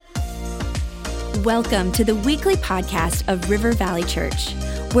Welcome to the weekly podcast of River Valley Church.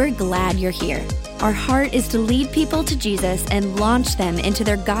 We're glad you're here. Our heart is to lead people to Jesus and launch them into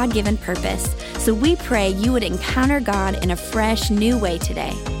their God-given purpose. So we pray you would encounter God in a fresh, new way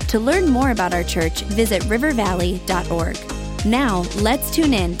today. To learn more about our church, visit rivervalley.org. Now, let's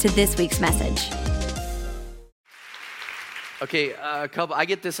tune in to this week's message. Okay, I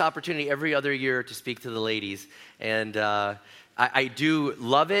get this opportunity every other year to speak to the ladies, and I do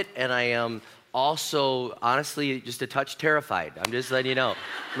love it, and I am also, honestly, just a touch terrified. I'm just letting you know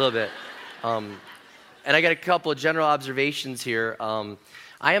a little bit. And I got a couple of general observations here.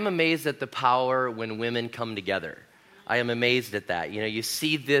 I am amazed at the power when women come together. I am amazed at that. You know, you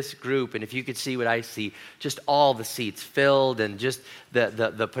see this group, and if you could see what I see, just all the seats filled and just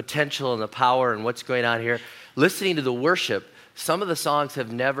the potential and the power and what's going on here. Listening to the worship, some of the songs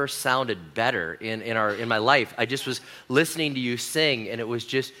have never sounded better in my life. I just was listening to you sing, and it was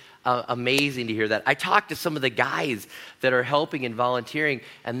just amazing to hear that. I talked to some of the guys that are helping and volunteering,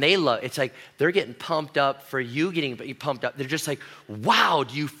 and they love, it's like they're getting pumped up for you getting pumped up. They're just like, wow,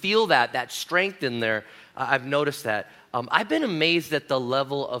 do you feel that strength in there? I've noticed that. I've been amazed at the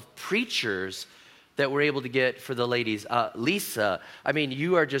level of preachers that we're able to get for the ladies. Lisa, I mean,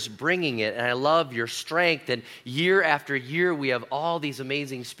 you are just bringing it, and I love your strength. And year after year, we have all these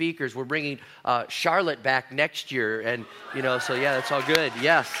amazing speakers. We're bringing Charlotte back next year, and so yeah, that's all good.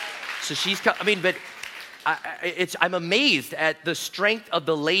 Yes, so she's. But I'm amazed at the strength of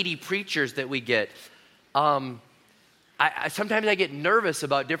the lady preachers that we get. Sometimes I get nervous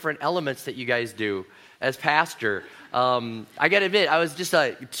about different elements that you guys do as pastor. I got to admit, I was just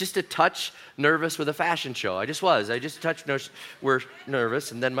a touch nervous with a fashion show. I just a touch were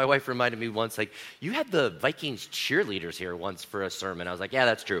nervous. And then my wife reminded me once, like, you had the Vikings cheerleaders here once for a sermon. I was like, yeah,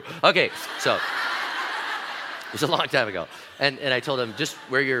 that's true. Okay, so it was a long time ago. And I told them, just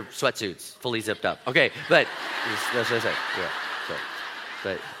wear your sweatsuits, fully zipped up. Okay, but that's what I said. Yeah,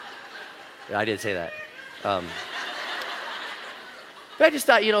 but I did say that. But I just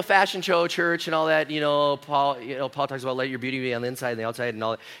thought, fashion show, church, and all that. Paul talks about let your beauty be on the inside and the outside, and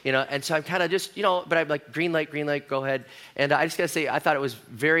all that. And so I'm kind of just, but I'm like green light, go ahead. And I just gotta say, I thought it was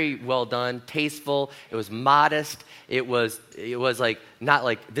very well done, tasteful. It was modest. It was like not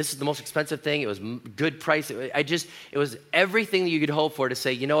like this is the most expensive thing. It was good price. It was everything that you could hope for to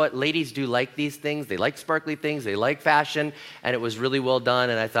say, you know what, ladies do like these things. They like sparkly things. They like fashion, and it was really well done.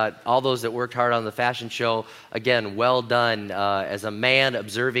 And I thought all those that worked hard on the fashion show, again, well done. As a man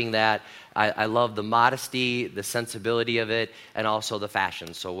observing that, I love the modesty, the sensibility of it, and also the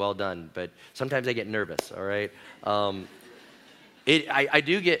fashion. So well done. But sometimes I get nervous. All right. I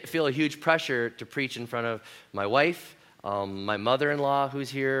do feel a huge pressure to preach in front of my wife, my mother-in-law who's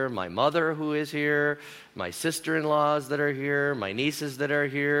here, my mother who is here, my sister-in-laws that are here, my nieces that are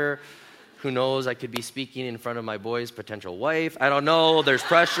here. Who knows, I could be speaking in front of my boy's potential wife. I don't know, there's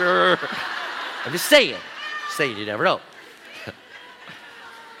pressure. I'm just saying, you never know.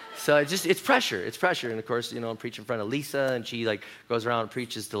 So it's pressure. And of course, I'm preaching in front of Lisa, and she goes around and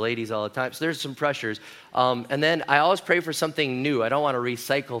preaches to ladies all the time. So there's some pressures. And then I always pray for something new. I don't want to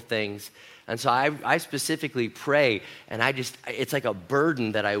recycle things. And so I specifically pray, and it's like a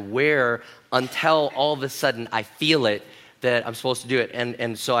burden that I wear until all of a sudden I feel it that I'm supposed to do it.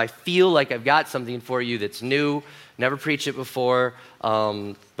 And so I feel like I've got something for you that's new, never preached it before,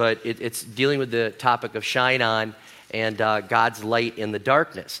 but it's dealing with the topic of shine on and God's light in the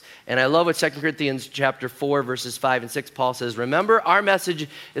darkness. And I love what 2 Corinthians chapter 4, verses 5 and 6, Paul says, remember, our message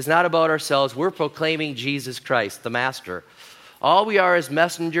is not about ourselves. We're proclaiming Jesus Christ, the Master. All we are is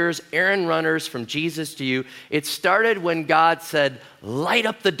messengers, errand runners from Jesus to you. It started when God said, light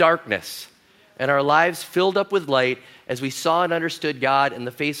up the darkness. And our lives filled up with light as we saw and understood God in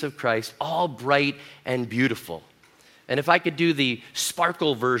the face of Christ, all bright and beautiful. And if I could do the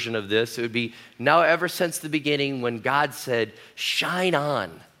sparkle version of this, it would be, now ever since the beginning when God said, shine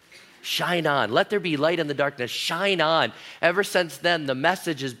on, let there be light in the darkness, shine on. Ever since then, the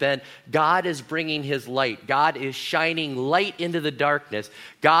message has been, God is bringing his light. God is shining light into the darkness.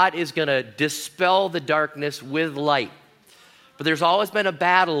 God is going to dispel the darkness with light. But there's always been a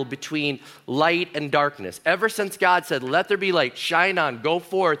battle between light and darkness. Ever since God said, let there be light, shine on, go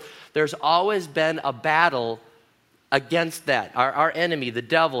forth, there's always been a battle against that. Our enemy, the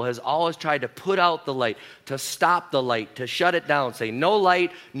devil, has always tried to put out the light, to stop the light, to shut it down, say no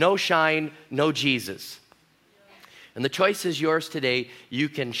light, no shine, no Jesus. And the choice is yours today. You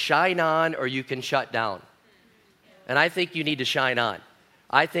can shine on or you can shut down. And I think you need to shine on.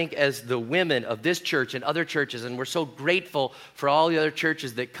 I think as the women of this church and other churches, and we're so grateful for all the other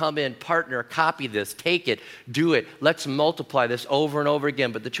churches that come in, partner, copy this, take it, do it. Let's multiply this over and over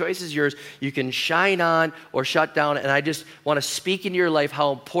again. But the choice is yours. You can shine on or shut down. And I just want to speak into your life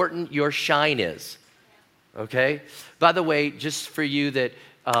how important your shine is. Okay? By the way, just for you that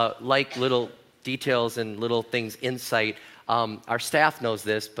like little details and little things, insight, our staff knows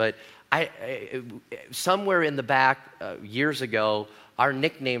this, but somewhere in the back years ago, our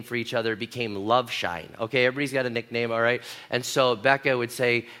nickname for each other became Love Shine. Okay, everybody's got a nickname, all right? And so Becca would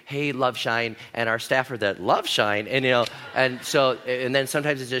say, "Hey, Love Shine," and our staff heard that, "Love Shine," and and then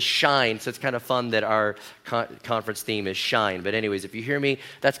sometimes it's just Shine. So it's kind of fun that our conference theme is Shine. But anyways, if you hear me,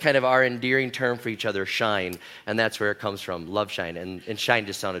 that's kind of our endearing term for each other, Shine, and that's where it comes from, Love Shine. And Shine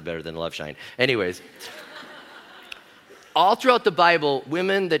just sounded better than Love Shine. Anyways, all throughout the Bible,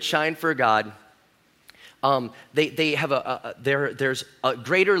 women that shine for God, they have there's a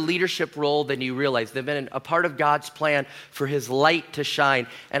greater leadership role than you realize. They've been a part of God's plan for His light to shine.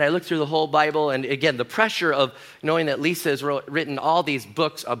 And I looked through the whole Bible, and again, the pressure of knowing that Lisa has written all these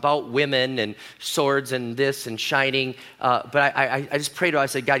books about women and swords and this and shining. But I just prayed to her. I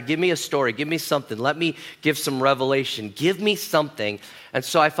said, "God, give me a story. Give me something. Let me give some revelation. Give me something." And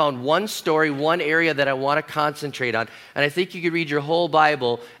so I found one story, one area that I want to concentrate on. And I think you could read your whole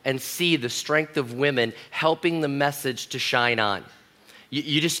Bible and see the strength of women helping the message to shine on.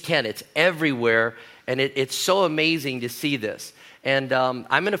 You just can. It's everywhere. And it's so amazing to see this. And I'm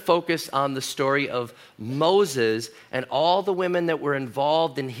going to focus on the story of Moses and all the women that were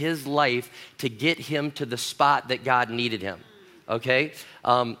involved in his life to get him to the spot that God needed him. Okay?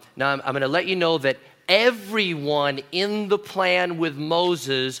 Now I'm going to let you know that everyone in the plan with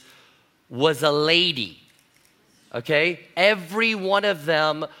Moses was a lady. Okay? Every one of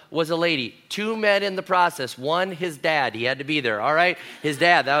them was a lady. 2 men in the process. One, his dad. He had to be there. All right? His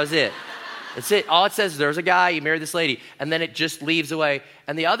dad. That was it. That's it. All it says is there's a guy, he married this lady. And then it just leaves away.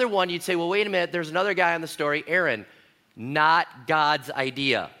 And the other one, you'd say, well, wait a minute. There's another guy on the story, Aaron. Not God's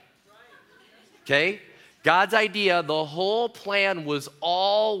idea. Okay? God's idea, the whole plan was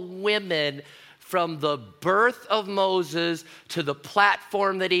all women. From the birth of Moses to the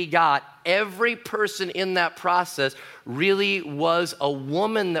platform that he got, every person in that process really was a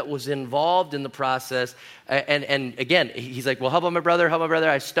woman that was involved in the process. And again, he's like, well, how about my brother? How about my brother?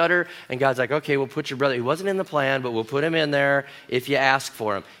 I stutter. And God's like, okay, we'll put your brother. He wasn't in the plan, but we'll put him in there if you ask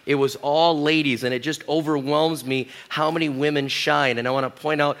for him. It was all ladies, and it just overwhelms me how many women shine. And I want to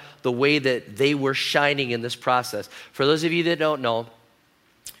point out the way that they were shining in this process. For those of you that don't know,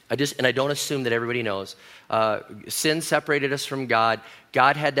 I don't assume that everybody knows. Sin separated us from God.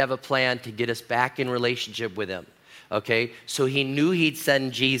 God had to have a plan to get us back in relationship with Him. Okay? So He knew He'd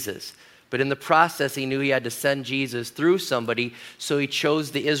send Jesus. But in the process, He knew He had to send Jesus through somebody, so He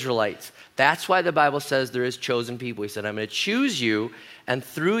chose the Israelites. That's why the Bible says there is chosen people. He said, I'm going to choose you, and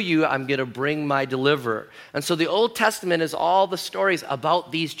through you, I'm going to bring my deliverer. And so the Old Testament is all the stories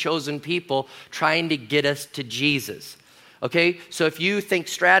about these chosen people trying to get us to Jesus. Okay, so if you think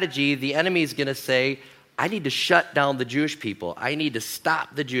strategy, the enemy is going to say, I need to shut down the Jewish people. I need to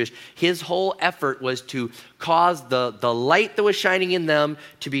stop the Jewish. His whole effort was to cause the light that was shining in them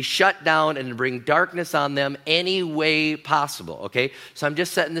to be shut down and to bring darkness on them any way possible, okay? So I'm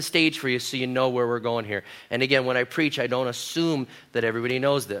just setting the stage for you so you know where we're going here. And again, when I preach, I don't assume that everybody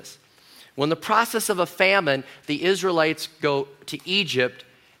knows this. When the process of a famine, the Israelites go to Egypt,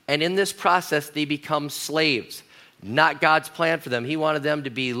 and in this process, they become slaves. Not God's plan for them. He wanted them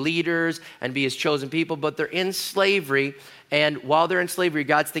to be leaders and be His chosen people, but they're in slavery. And while they're in slavery,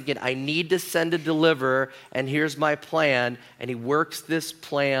 God's thinking, I need to send a deliverer, and here's my plan. And He works this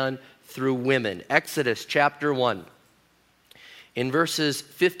plan through women. Exodus chapter 1. In verses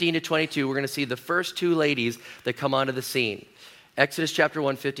 15 to 22, we're going to see the first 2 ladies that come onto the scene. Exodus chapter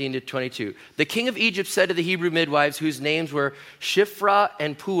 1, 15 to 22. The king of Egypt said to the Hebrew midwives, whose names were Shiphrah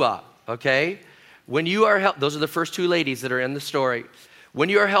and Puah, okay? When you are those are the first 2 ladies that are in the story. When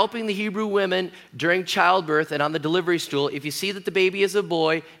you are helping the Hebrew women during childbirth and on the delivery stool, if you see that the baby is a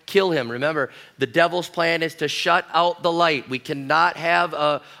boy, kill him. Remember, the devil's plan is to shut out the light. We cannot have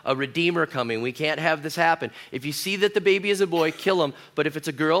a redeemer coming. We can't have this happen. If you see that the baby is a boy, kill him. But if it's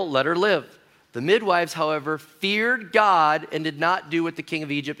a girl, let her live. The midwives, however, feared God and did not do what the king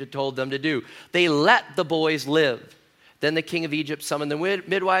of Egypt had told them to do. They let the boys live. Then the king of Egypt summoned the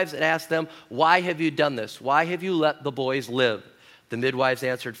midwives and asked them, why have you done this? Why have you let the boys live? The midwives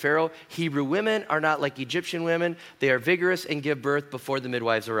answered Pharaoh, Hebrew women are not like Egyptian women. They are vigorous and give birth before the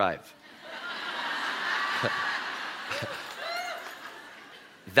midwives arrive.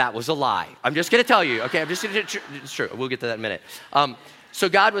 That was a lie. I'm just going to tell you. Okay, it's true. We'll get to that in a minute. So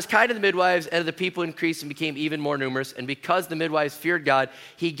God was kind to the midwives, and the people increased and became even more numerous. And because the midwives feared God,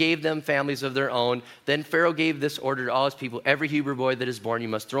 he gave them families of their own. Then Pharaoh gave this order to all his people: every Hebrew boy that is born you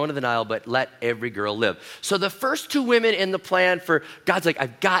must throw into the Nile, but let every girl live. So the first two women in the plan for God's like,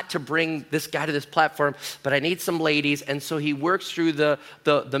 I've got to bring this guy to this platform, but I need some ladies. And so he works through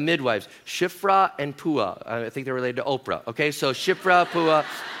the midwives, Shiphrah and Puah. I think they're related to Oprah. Okay, so Shiphrah, Puah.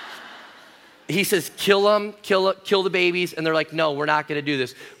 He says, kill them, kill the babies. And they're like, no, we're not going to do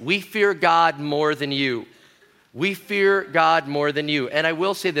this. We fear God more than you. We fear God more than you. And I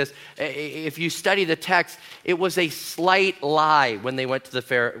will say this, if you study the text, it was a slight lie when they went to the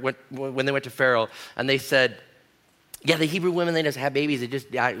Pharaoh, when they went to Pharaoh, and they said, yeah, the Hebrew women, they just have babies.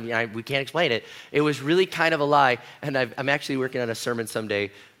 We can't explain it. It was really kind of a lie. And I'm actually working on a sermon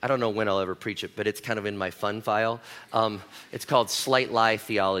someday. I don't know when I'll ever preach it, but it's kind of in my fun file. It's called Slight Lie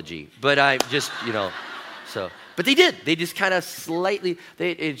Theology. But I just, but they did. They just kind of slightly,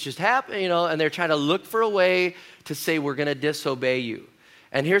 it just happened, and they're trying to look for a way to say, we're going to disobey you.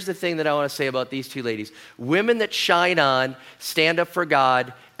 And here's the thing that I want to say about these two ladies. Women that shine on, stand up for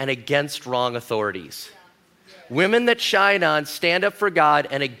God and against wrong authorities. Women that shine on, stand up for God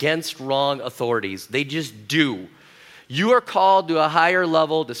and against wrong authorities. They just do. You are called to a higher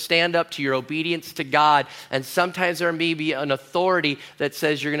level to stand up to your obedience to God. And sometimes there may be an authority that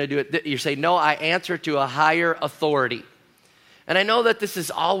says you're going to do it. You say, no, I answer to a higher authority. And I know that this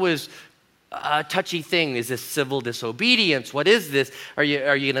is always a touchy thing. Is this civil disobedience? What is this? Are you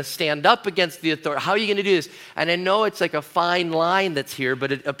going to stand up against the authority? How are you going to do this? And I know it's like a fine line that's here,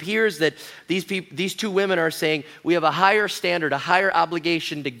 but it appears that these two women are saying, we have a higher standard, a higher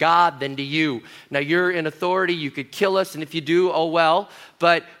obligation to God than to you. Now, you're in authority. You could kill us, and if you do, oh well.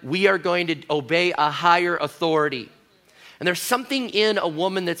 But we are going to obey a higher authority. And there's something in a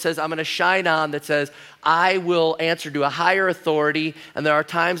woman that says, I'm going to shine on, that says, I will answer to a higher authority. And there are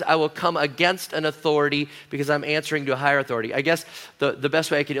times I will come against an authority because I'm answering to a higher authority. I guess the best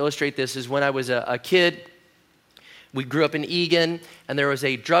way I could illustrate this is when I was a kid, we grew up in Egan, and there was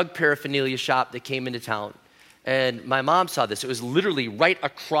a drug paraphernalia shop that came into town. And my mom saw this. It was literally right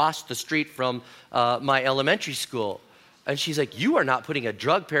across the street from my elementary school. And she's like, you are not putting a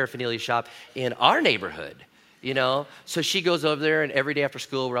drug paraphernalia shop in our neighborhood. So she goes over there, and every day after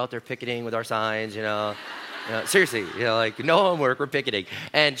school, we're out there picketing with our signs, seriously, like no homework, we're picketing.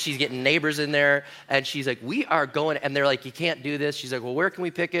 And she's getting neighbors in there, and she's like, we are going, and they're like, you can't do this. She's like, well, where can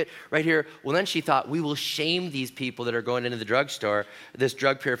we picket? Right here. Well, then she thought, we will shame these people that are going into the drugstore, this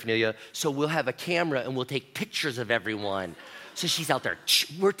drug paraphernalia, so we'll have a camera, and we'll take pictures of everyone. So she's out there,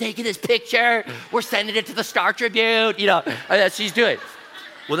 we're taking this picture, we're sending it to the Star Tribune, she's doing it.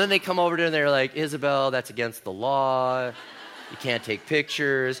 Well, then they come over to her and they're like, Isabel, that's against the law. You can't take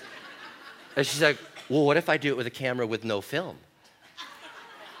pictures. And she's like, well, what if I do it with a camera with no film?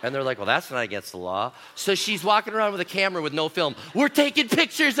 And they're like, well, that's not against the law. So she's walking around with a camera with no film. We're taking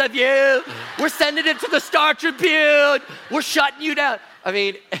pictures of you. We're sending it to the Star Tribune. We're shutting you down.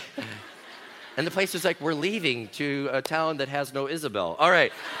 And the place was like, we're leaving to a town that has no Isabel. All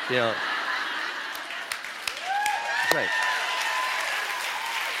right. Right.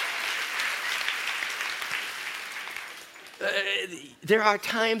 There are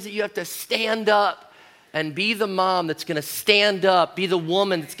times that you have to stand up and be the mom that's going to stand up, be the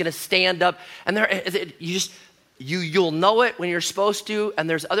woman that's going to stand up. And you'll know it when you're supposed to, and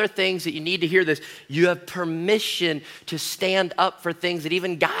there's other things that you need to hear this. You have permission to stand up for things that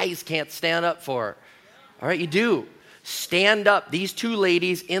even guys can't stand up for. All right, you do. Stand up. These two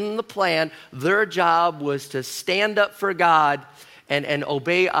ladies in the plan, their job was to stand up for God and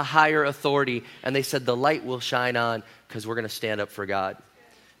obey a higher authority. And they said, the light will shine on because we're going to stand up for God.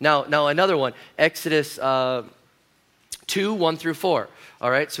 Now another one, Exodus 2, 1 through 4. All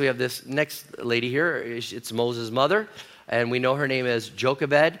right, so we have this next lady here. It's Moses' mother, and we know her name is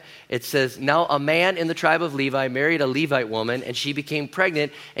Jochebed. It says, now a man in the tribe of Levi married a Levite woman, and she became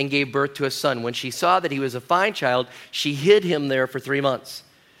pregnant and gave birth to a son. When she saw that he was a fine child, she hid him there for 3 months.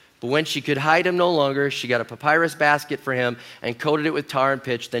 But when she could hide him no longer, she got a papyrus basket for him and coated it with tar and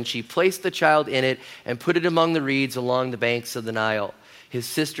pitch. Then she placed the child in it and put it among the reeds along the banks of the Nile. His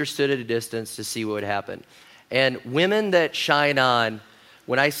sister stood at a distance to see what would happen. And women that shine on,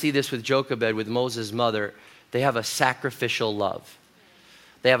 when I see this with Jochebed, with Moses' mother, they have a sacrificial love.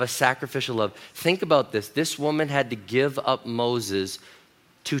 They have a sacrificial love. Think about this. This woman had to give up Moses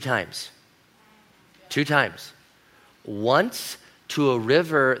 2 times. 2 times. Once to a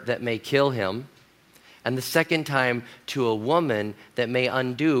river that may kill him, and the second time to a woman that may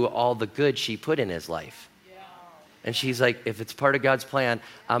undo all the good she put in his life. And she's like, if it's part of God's plan,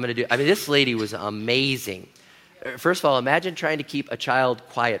 I'm going to do it. This lady was amazing. First of all, imagine trying to keep a child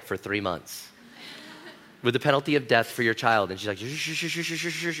quiet for 3 months with the penalty of death for your child. And she's like, shh, shh, shh, shh,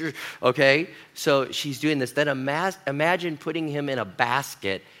 shh, shh, shh. Okay, so she's doing this. Then imagine putting him in a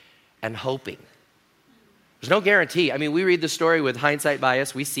basket and hoping. There's no guarantee. I mean, we read the story with hindsight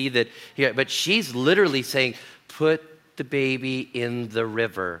bias. We see that here, but she's literally saying, put the baby in the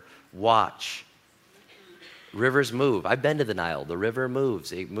river. Watch. Rivers move. I've been to the Nile. The river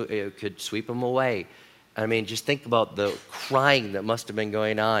moves. It could sweep them away. I mean, just think about the crying that must have been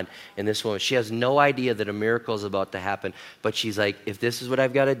going on in this woman. She has no idea that a miracle is about to happen, but she's like, if this is what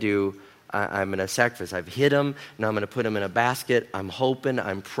I've got to do, I'm going to sacrifice. I've hid him. Now I'm going to put him in a basket. I'm hoping.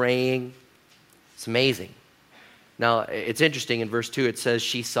 I'm praying. It's amazing. Now, it's interesting. In verse 2, it says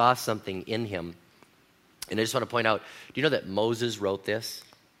she saw something in him. And I just want to point out, do you know that Moses wrote this?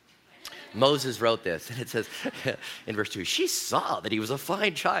 Moses wrote this, and it says in verse 2, she saw that he was a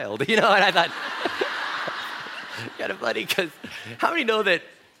fine child. And I thought, kind of funny, because how many know that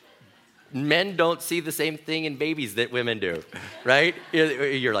men don't see the same thing in babies that women do, right?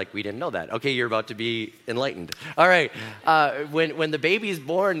 You're like, we didn't know that. Okay, you're about to be enlightened. All right, when the baby's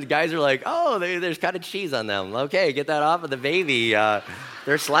born, the guys are like, oh, there's cottage cheese on them. Okay, get that off of the baby.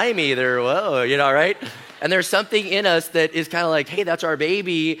 They're slimy, whoa, right? And there's something in us that is kind of like, hey, that's our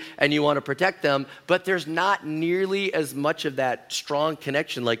baby, and you want to protect them, but there's not nearly as much of that strong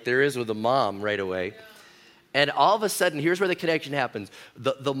connection like there is with a mom right away. And all of a sudden, here's where the connection happens.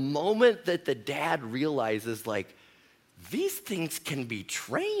 The moment that the dad realizes, like, these things can be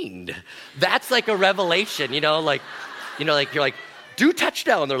trained, that's like a revelation, like you're like, do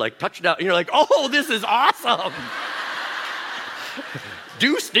touchdown. They're like, touchdown. And you're like, oh, this is awesome.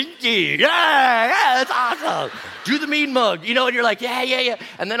 Do stinky. Yeah, that's awesome. Do the mean mug, and you're like, yeah.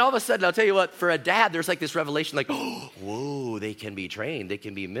 And then all of a sudden, I'll tell you what, for a dad, there's like this revelation like, oh, whoa, they can be trained. They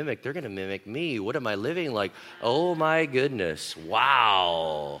can be mimicked. They're going to mimic me. What am I living like? Oh, my goodness.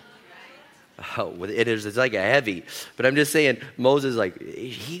 Wow. Oh, it's like a heavy. But I'm just saying, Moses, like,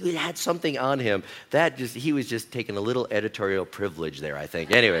 he had something on him. He was just taking a little editorial privilege there, I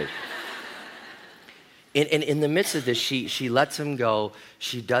think. Anyway. In the midst of this, she lets him go.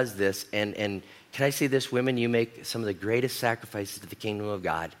 She does this. And can I say this, women, you make some of the greatest sacrifices to the kingdom of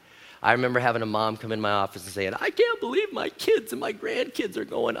God. I remember having a mom come in my office and saying, I can't believe my kids and my grandkids are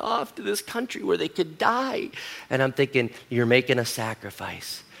going off to this country where they could die. And I'm thinking, you're making a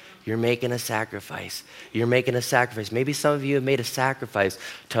sacrifice. You're making a sacrifice. You're making a sacrifice. Maybe some of you have made a sacrifice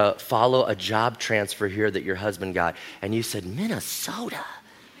to follow a job transfer here that your husband got. And you said, Minnesota.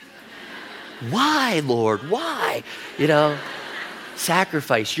 Why, Lord? Why?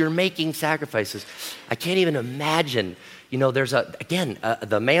 Sacrifice. You're making sacrifices. I can't even imagine. There's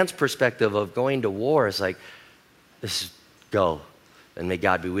the man's perspective of going to war is like, this is go, and may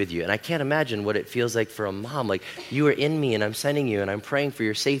God be with you. And I can't imagine what it feels like for a mom. Like, you are in me, and I'm sending you, and I'm praying for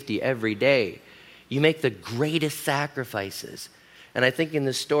your safety every day. You make the greatest sacrifices. And I think in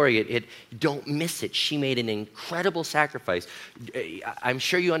this story, don't miss it. She made an incredible sacrifice. I'm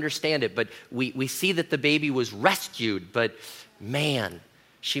sure you understand it, but we see that the baby was rescued, but man,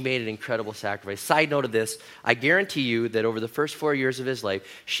 she made an incredible sacrifice. Side note of this, I guarantee you that over the first 4 years of his life,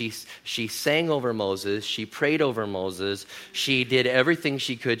 she sang over Moses, she prayed over Moses, she did everything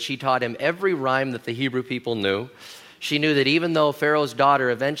she could. She taught him every rhyme that the Hebrew people knew. She knew that even though Pharaoh's daughter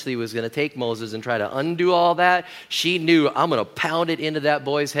eventually was going to take Moses and try to undo all that, she knew, I'm going to pound it into that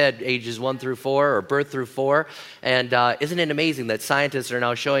boy's head ages 1 through 4 or birth through 4. And isn't it amazing that scientists are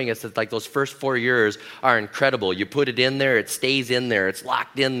now showing us that like those first 4 years are incredible. You put it in there, it stays in there, it's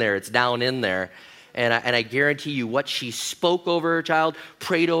locked in there, it's down in there. And I guarantee you what she spoke over her child,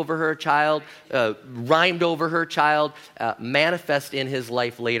 prayed over her child, rhymed over her child, manifest in his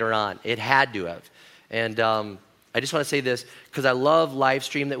life later on. It had to have. And I just want to say this because I love live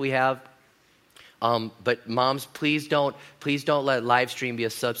stream that we have. But moms, please don't let live stream be a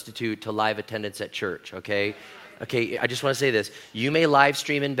substitute to live attendance at church, okay? Okay, I just want to say this. You may live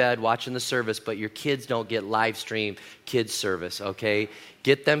stream in bed watching the service, but your kids don't get live stream kids service, okay?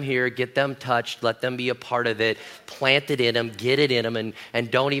 Get them here, get them touched, let them be a part of it, plant it in them, get it in them,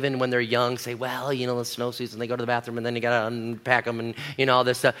 and don't even when they're young say, well, the snow season, they go to the bathroom and then you got to unpack them and all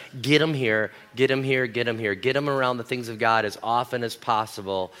this stuff. Get them here, get them here, get them here. Get them around the things of God as often as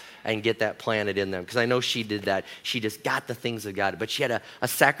possible and get that planted in them. Because I know she did that. She just got the things of God, but she had a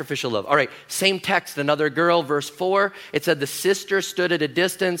sacrificial love. All right, same text, another girl, verse 4, it said the sister stood at a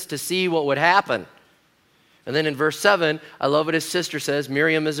distance to see what would happen. And then in verse 7, I love what his sister says,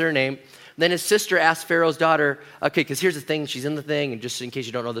 Miriam is her name, Then his sister asked Pharaoh's daughter, okay, because here's the thing, she's in the thing, and just in case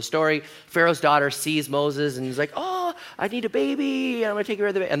you don't know the story, Pharaoh's daughter sees Moses and is like, oh, I need a baby, and I'm going to take care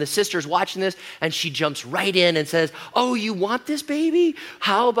of the baby. And the sister's watching this, and she jumps right in and says, oh, you want this baby?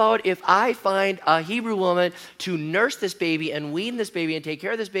 How about if I find a Hebrew woman to nurse this baby and wean this baby and take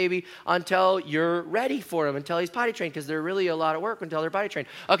care of this baby until you're ready for him, until he's potty trained, because they're really a lot of work until they're potty trained.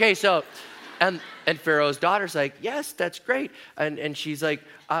 Okay, so... And Pharaoh's daughter's like, yes, that's great. And she's like,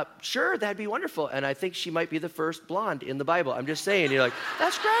 sure, that'd be wonderful. And I think she might be the first blonde in the Bible. I'm just saying. You're like,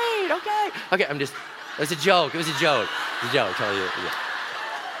 that's great, okay. Okay, it was a joke. It was a joke. It's a joke, tell you. Yeah.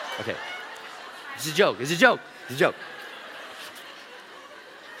 Okay. It's a joke. It's a joke. It's a joke.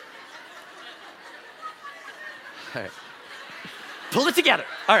 All right. Pull it together.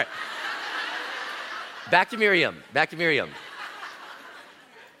 All right. Back to Miriam.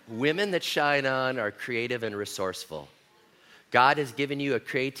 Women that shine on are creative and resourceful. God has given you a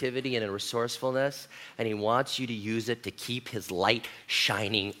creativity and a resourcefulness, and he wants you to use it to keep his light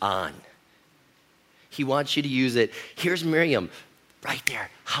shining on. He wants you to use it. Here's Miriam right there.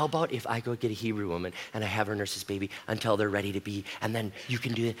 How about if I go get a Hebrew woman and I have her nurse this baby until they're ready to be, and then you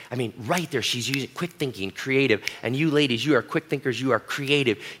can do it. I mean, right there, she's using quick thinking, creative. And you ladies, you are quick thinkers, you are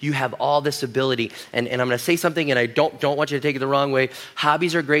creative. You have all this ability. And I'm going to say something, and I don't want you to take it the wrong way.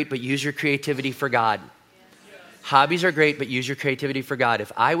 Hobbies are great, but use your creativity for God. Hobbies are great, but use your creativity for God.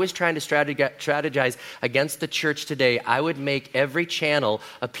 If I was trying to strategize against the church today, I would make every channel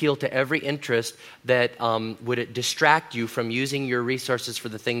appeal to every interest that would distract you from using your resources for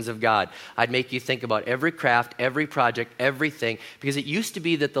the things of God. I'd make you think about every craft, every project, everything, because it used to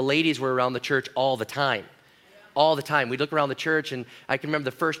be that the ladies were around the church all the time. All the time. We'd look around the church, and I can remember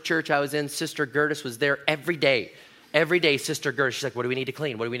the first church I was in, Sister Gertis was there every day. Every day, Sister Gertis, she's like, what do we need to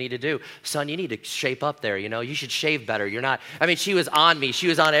clean? What do we need to do? Son, you need to shape up there, you should shave better. You're not, she was on me. She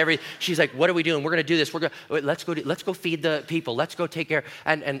was on she's like, what are we doing? We're going to do this. Let's go feed the people. Let's go take care.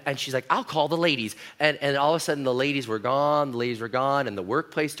 And she's like, I'll call the ladies. And all of a sudden, the ladies were gone, and the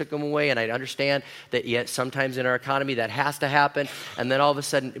workplace took them away. And I understand that yet sometimes in our economy that has to happen. And then all of a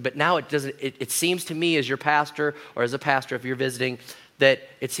sudden, but now it doesn't, it seems to me as your pastor or as a pastor, if you're visiting, that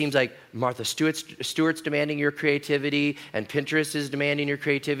it seems like Martha Stewart's demanding your creativity, and Pinterest is demanding your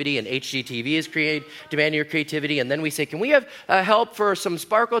creativity, and HGTV is demanding your creativity, and then we say, can we have help for some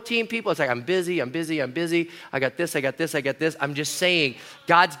Sparkle team people? It's like, I'm busy. I got this. I'm just saying,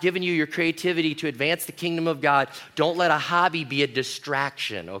 God's given you your creativity to advance the kingdom of God. Don't let a hobby be a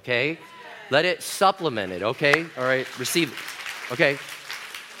distraction, okay? Let it supplement it, okay? All right, receive it, okay?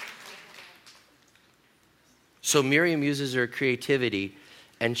 So Miriam uses her creativity,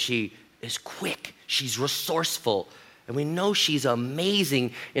 and she is quick. She's resourceful. And we know she's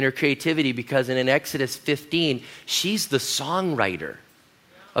amazing in her creativity because in Exodus 15, she's the songwriter.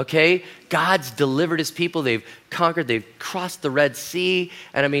 Okay? God's delivered his people. They've conquered. They've crossed the Red Sea.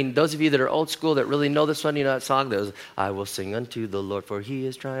 And those of you that are old school that really know this one, you know that song that was, I will sing unto the Lord, for he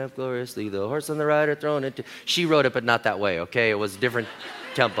has triumphed gloriously. The horse and the rider thrown into. She wrote it, but not that way, okay? It was a different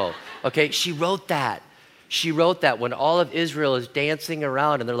tempo. Okay? She wrote that. She wrote that when all of Israel is dancing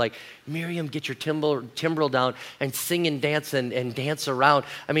around and they're like, Miriam, get your timbrel down and sing and dance and dance around.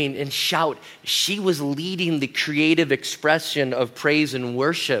 And shout. She was leading the creative expression of praise and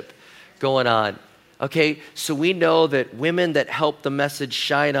worship going on. Okay, so we know that women that help the message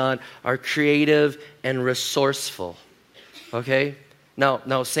shine on are creative and resourceful. Okay,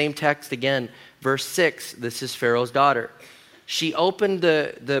 now same text again, verse 6, this is Pharaoh's daughter. She opened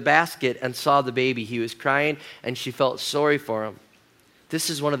the basket and saw the baby. He was crying, and she felt sorry for him. This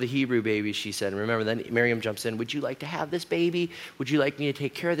is one of the Hebrew babies, she said. And remember, then Miriam jumps in. Would you like to have this baby? Would you like me to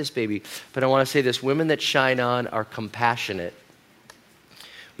take care of this baby? But I want to say this. Women that shine on are compassionate.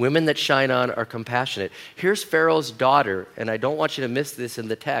 Women that shine on are compassionate. Here's Pharaoh's daughter, and I don't want you to miss this in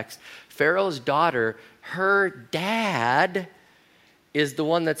the text. Pharaoh's daughter, her dad is the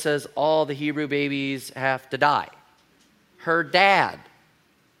one that says all the Hebrew babies have to die. Her dad.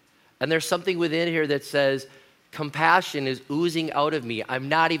 And there's something within here that says, compassion is oozing out of me. I'm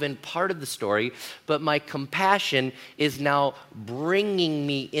not even part of the story, but my compassion is now bringing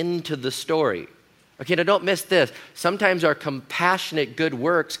me into the story. Okay, now don't miss this. Sometimes our compassionate good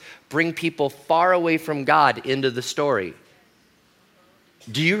works bring people far away from God into the story.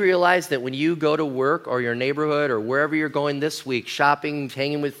 Do you realize that when you go to work or your neighborhood or wherever you're going this week, shopping,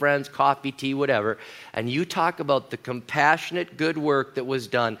 hanging with friends, coffee, tea, whatever, and you talk about the compassionate good work that was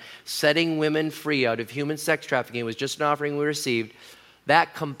done, setting women free out of human sex trafficking, it was just an offering we received,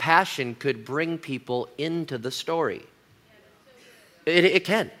 that compassion could bring people into the story. It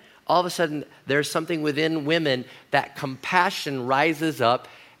can. All of a sudden, there's something within women that compassion rises up,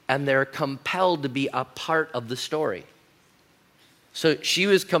 and they're compelled to be a part of the story. So she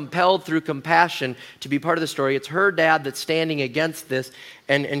was compelled through compassion to be part of the story. It's her dad that's standing against this,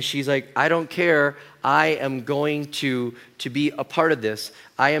 and she's like, I don't care. I am going to be a part of this.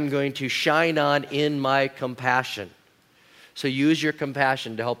 I am going to shine on in my compassion. So use your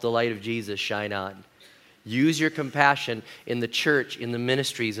compassion to help the light of Jesus shine on. Use your compassion in the church, in the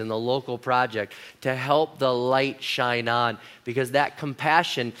ministries, in the local project to help the light shine on, because that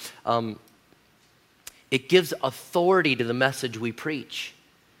compassion, it gives authority to the message we preach.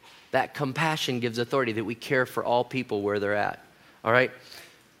 That compassion gives authority, that we care for all people where they're at. All right?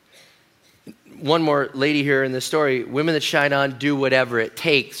 One more lady here in this story. Women that shine on do whatever it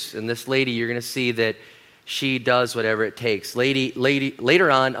takes. And this lady, you're going to see that she does whatever it takes. Later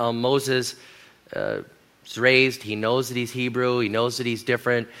on, Moses is raised. He knows that he's Hebrew. He knows that he's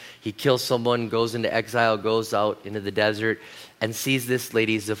different. He kills someone, goes into exile, goes out into the desert, and sees this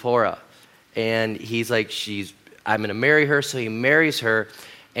lady, Zipporah. And he's like, I'm going to marry her. So he marries her.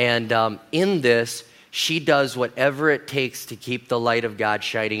 And in this, she does whatever it takes to keep the light of God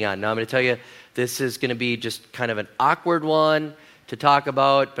shining on. Now, I'm going to tell you, this is going to be just kind of an awkward one to talk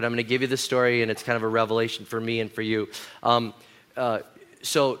about, but I'm going to give you the story, and it's kind of a revelation for me and for you.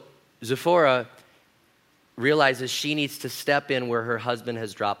 So Zipporah realizes she needs to step in where her husband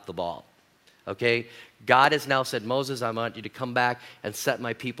has dropped the ball. Okay? God has now said, Moses, I want you to come back and set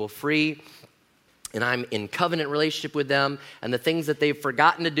my people free. And I'm in covenant relationship with them. And the things that they've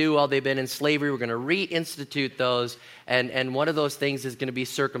forgotten to do while they've been in slavery, we're going to reinstitute those. And one of those things is going to be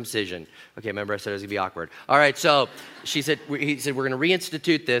circumcision. Okay, remember I said it was going to be awkward. All right, so he said, we're going to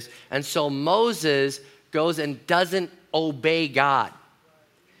reinstitute this. And so Moses goes and doesn't obey God.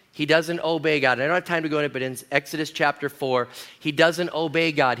 He doesn't obey God. I don't have time to go into it, but in Exodus chapter 4, he doesn't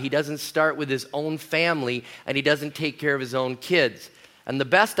obey God. He doesn't start with his own family, and he doesn't take care of his own kids. And the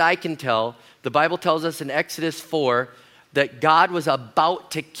best I can tell, the Bible tells us in Exodus 4 that God was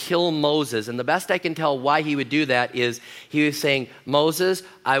about to kill Moses. And the best I can tell why he would do that is he was saying, Moses,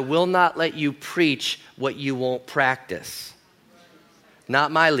 I will not let you preach what you won't practice.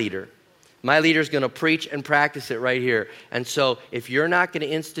 Not my leader. My leader's going to preach and practice it right here. And so if you're not going to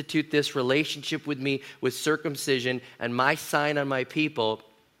institute this relationship with me with circumcision and my sign on my people,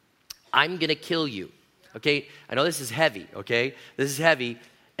 I'm going to kill you. Okay? I know this is heavy, okay? This is heavy.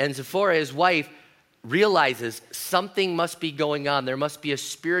 And Zipporah, his wife, realizes something must be going on. There must be a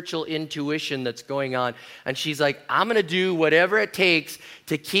spiritual intuition that's going on. And she's like, I'm going to do whatever it takes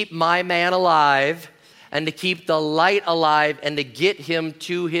to keep my man alive and to keep the light alive and to get him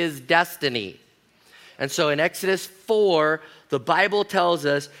to his destiny. And so in Exodus 4, the Bible tells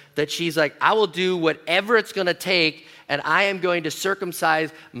us that she's like, I will do whatever it's going to take, and I am going to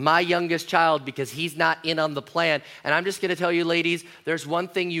circumcise my youngest child because he's not in on the plan. And I'm just going to tell you, ladies, there's one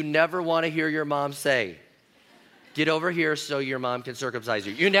thing you never want to hear your mom say. Get over here so your mom can circumcise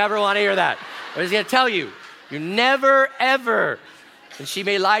you. You never want to hear that. I'm just going to tell you. You never, ever. And she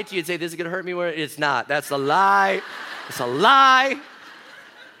may lie to you and say, this is going to hurt me. It's not. That's a lie. It's a lie.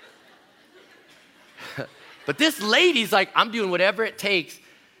 But this lady's like, I'm doing whatever it takes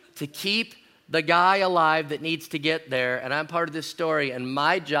to keep the guy alive that needs to get there, and I'm part of this story, and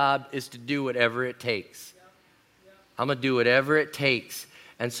my job is to do whatever it takes. I'm going to do whatever it takes.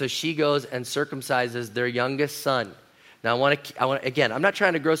 And so she goes and circumcises their youngest son. Now, I want to again, I'm not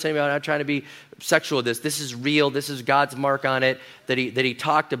trying to gross anybody out. I'm not trying to be sexual with this. This is real. This is God's mark on it that he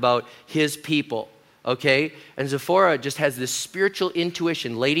talked about his people. Okay? And Zipporah just has this spiritual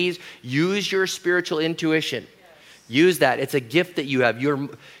intuition. Ladies, use your spiritual intuition. Use that. It's a gift that you have.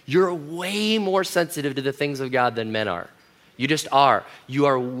 You're way more sensitive to the things of God than men are. You just are. You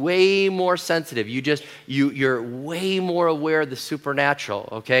are way more sensitive. You're way more aware of the supernatural,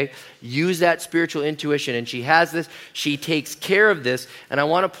 okay? Use that spiritual intuition. And she has this. She takes care of this. And I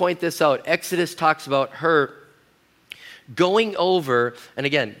want to point this out. Exodus talks about her going over, and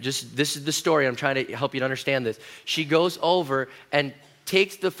again, just this is the story. I'm trying to help you to understand this. She goes over and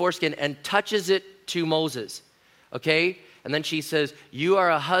takes the foreskin and touches it to Moses. Okay? And then she says, you are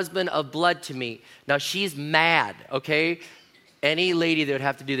a husband of blood to me. Now, she's mad, okay? Any lady that would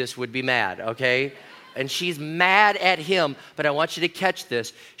have to do this would be mad, okay? And she's mad at him, but I want you to catch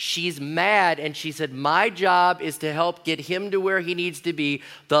this. She's mad, and she said, my job is to help get him to where he needs to be.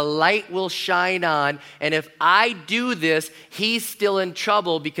 The light will shine on, and if I do this, he's still in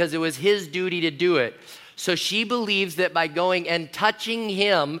trouble because it was his duty to do it. So she believes that by going and touching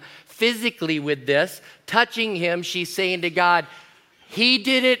him physically with this, touching him, she's saying to God, he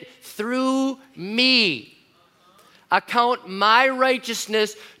did it through me. Account my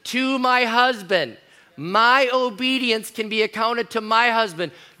righteousness to my husband. My obedience can be accounted to my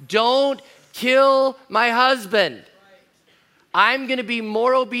husband. Don't kill my husband. I'm going to be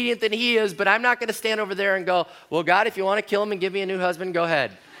more obedient than he is, but I'm not going to stand over there and go, well, God, if you want to kill him and give me a new husband, go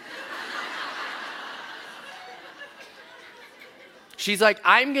ahead. She's like,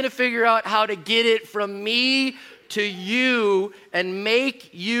 I'm going to figure out how to get it from me to you and make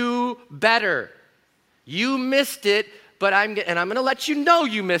you better. You missed it, but I'm going to let you know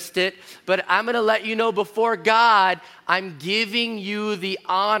you missed it, but I'm going to let you know before God, I'm giving you the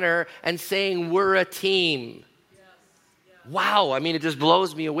honor and saying we're a team. Wow, I mean, it just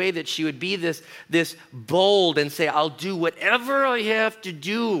blows me away that she would be this bold and say, I'll do whatever I have to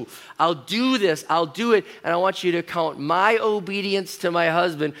do. I'll do this, I'll do it. And I want you to count my obedience to my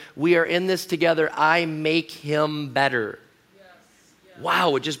husband. We are in this together. I make him better.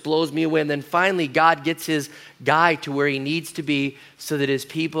 Wow, it just blows me away. And then finally, God gets his guy to where he needs to be so that his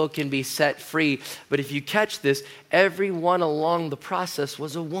people can be set free. But if you catch this, everyone along the process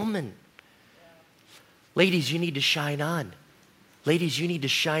was a woman. Ladies, you need to shine on. Ladies, you need to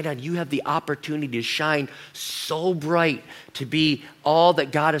shine on. You have the opportunity to shine so bright, to be all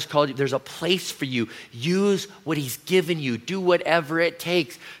that God has called you. There's a place for you. Use what he's given you. Do whatever it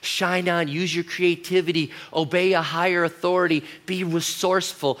takes. Shine on. Use your creativity. Obey a higher authority. Be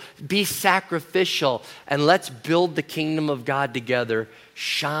resourceful. Be sacrificial. And let's build the kingdom of God together.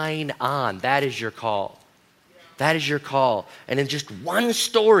 Shine on. That is your call. That is your call. And in just one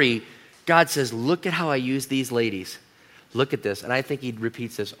story, God says, look at how I use these ladies. Look at this. And I think he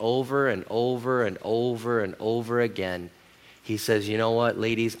repeats this over and over and over and over again. He says, you know what,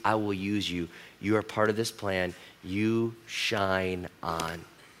 ladies, I will use you. You are part of this plan. You shine on.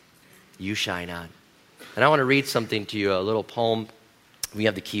 You shine on. And I want to read something to you, a little poem. We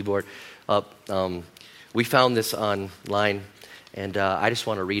have the keyboard up. We found this online, and I just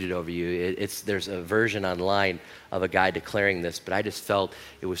want to read it over you. There's a version online of a guy declaring this, but I just felt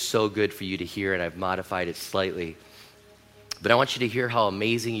it was so good for you to hear, and I've modified it slightly. But I want you to hear how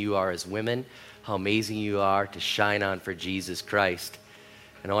amazing you are as women, how amazing you are to shine on for Jesus Christ.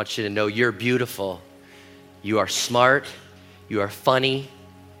 And I want you to know you're beautiful. You are smart. You are funny.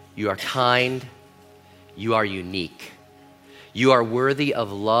 You are kind. You are unique. You are worthy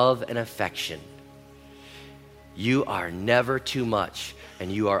of love and affection. You are never too much,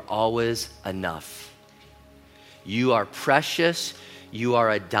 and you are always enough. You are precious. You are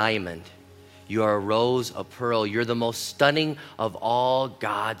a diamond. You are a rose, a pearl. You're the most stunning of all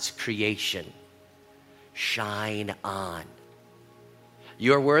God's creation. Shine on.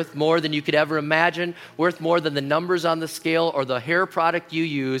 You're worth more than you could ever imagine, worth more than the numbers on the scale or the hair product you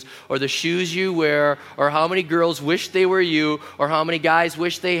use or the shoes you wear or how many girls wish they were you or how many guys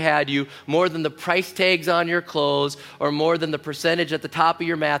wish they had you, more than the price tags on your clothes or more than the percentage at the top of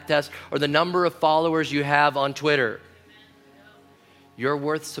your math test or the number of followers you have on Twitter. Your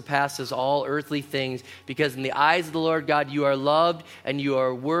worth surpasses all earthly things because in the eyes of the Lord God, you are loved and you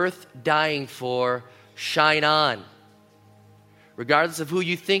are worth dying for. Shine on. Regardless of who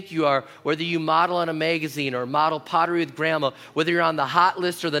you think you are, whether you model on a magazine or model pottery with grandma, whether you're on the hot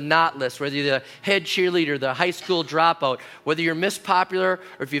list or the not list, whether you're the head cheerleader, the high school dropout, whether you're Miss Popular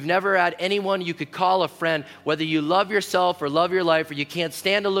or if you've never had anyone you could call a friend, whether you love yourself or love your life or you can't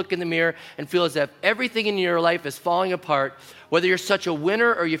stand to look in the mirror and feel as if everything in your life is falling apart, whether you're such a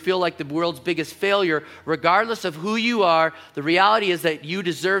winner or you feel like the world's biggest failure, regardless of who you are, the reality is that you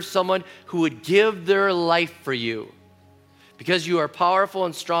deserve someone who would give their life for you. Because you are powerful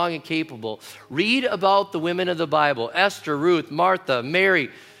and strong and capable. Read about the women of the Bible. Esther, Ruth, Martha, Mary,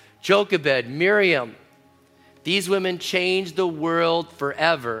 Jochebed, Miriam. These women changed the world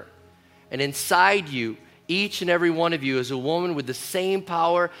forever. And inside you, each and every one of you is a woman with the same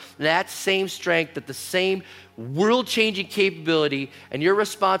power, that same strength, that the same world-changing capability. And your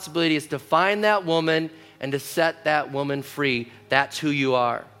responsibility is to find that woman and to set that woman free. That's who you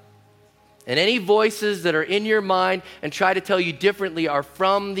are. And any voices that are in your mind and try to tell you differently are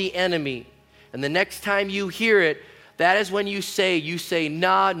from the enemy. And the next time you hear it, that is when you say,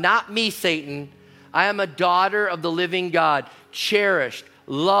 nah, not me, Satan. I am a daughter of the living God, cherished,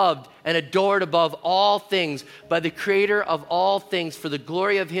 loved, and adored above all things by the creator of all things for the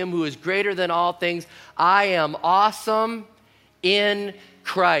glory of him who is greater than all things. I am awesome in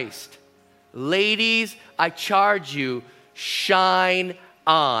Christ. Ladies, I charge you, shine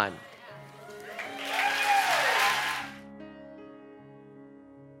on.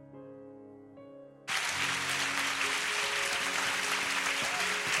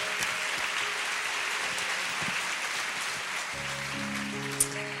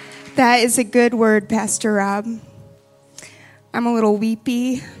 That is a good word, Pastor Rob. I'm a little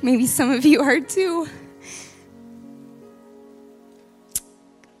weepy. Maybe some of you are too.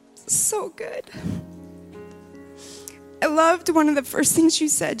 so good. I loved one of the first things you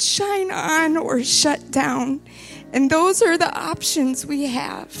said, shine on or shut down. And those are the options we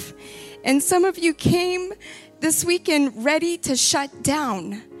have. And some of you came this weekend ready to shut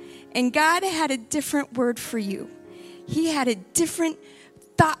down. And God had a different word for you. He had a different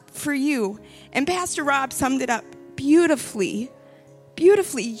thought for you. And Pastor Rob summed it up beautifully.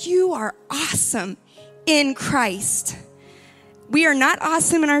 Beautifully. You are awesome in Christ. We are not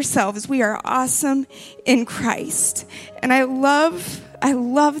awesome in ourselves. We are awesome in Christ. And I love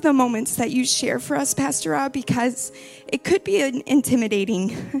the moments that you share for us, Pastor Rob, because it could be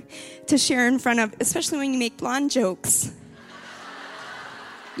intimidating to share in front of, especially when you make blonde jokes.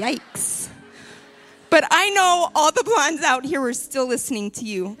 Yikes. But I know all the blondes out here were still listening to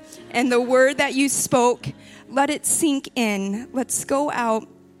you. And the word that you spoke, let it sink in. Let's go out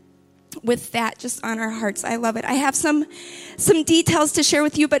with that just on our hearts. I love it. I have some details to share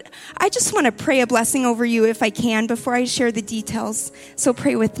with you, but I just want to pray a blessing over you if I can before I share the details. So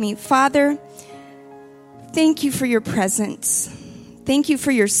pray with me. Father, thank you for your presence. Thank you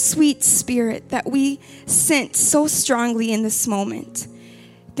for your sweet spirit that we sense so strongly in this moment.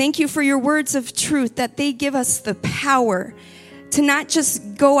 Thank you for your words of truth that they give us the power to not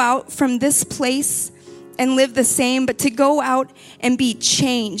just go out from this place and live the same, but to go out and be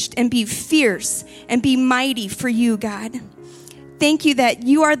changed and be fierce and be mighty for you, God. Thank you that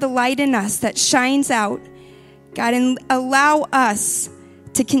you are the light in us that shines out, God, and allow us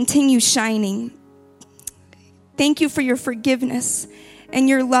to continue shining. Thank you for your forgiveness and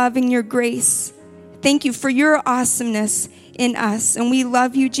your love and your grace. Thank you for your awesomeness in us. And we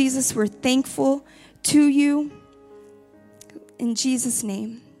love you, Jesus. We're thankful to you. In Jesus'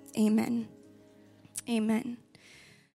 name, amen. Amen.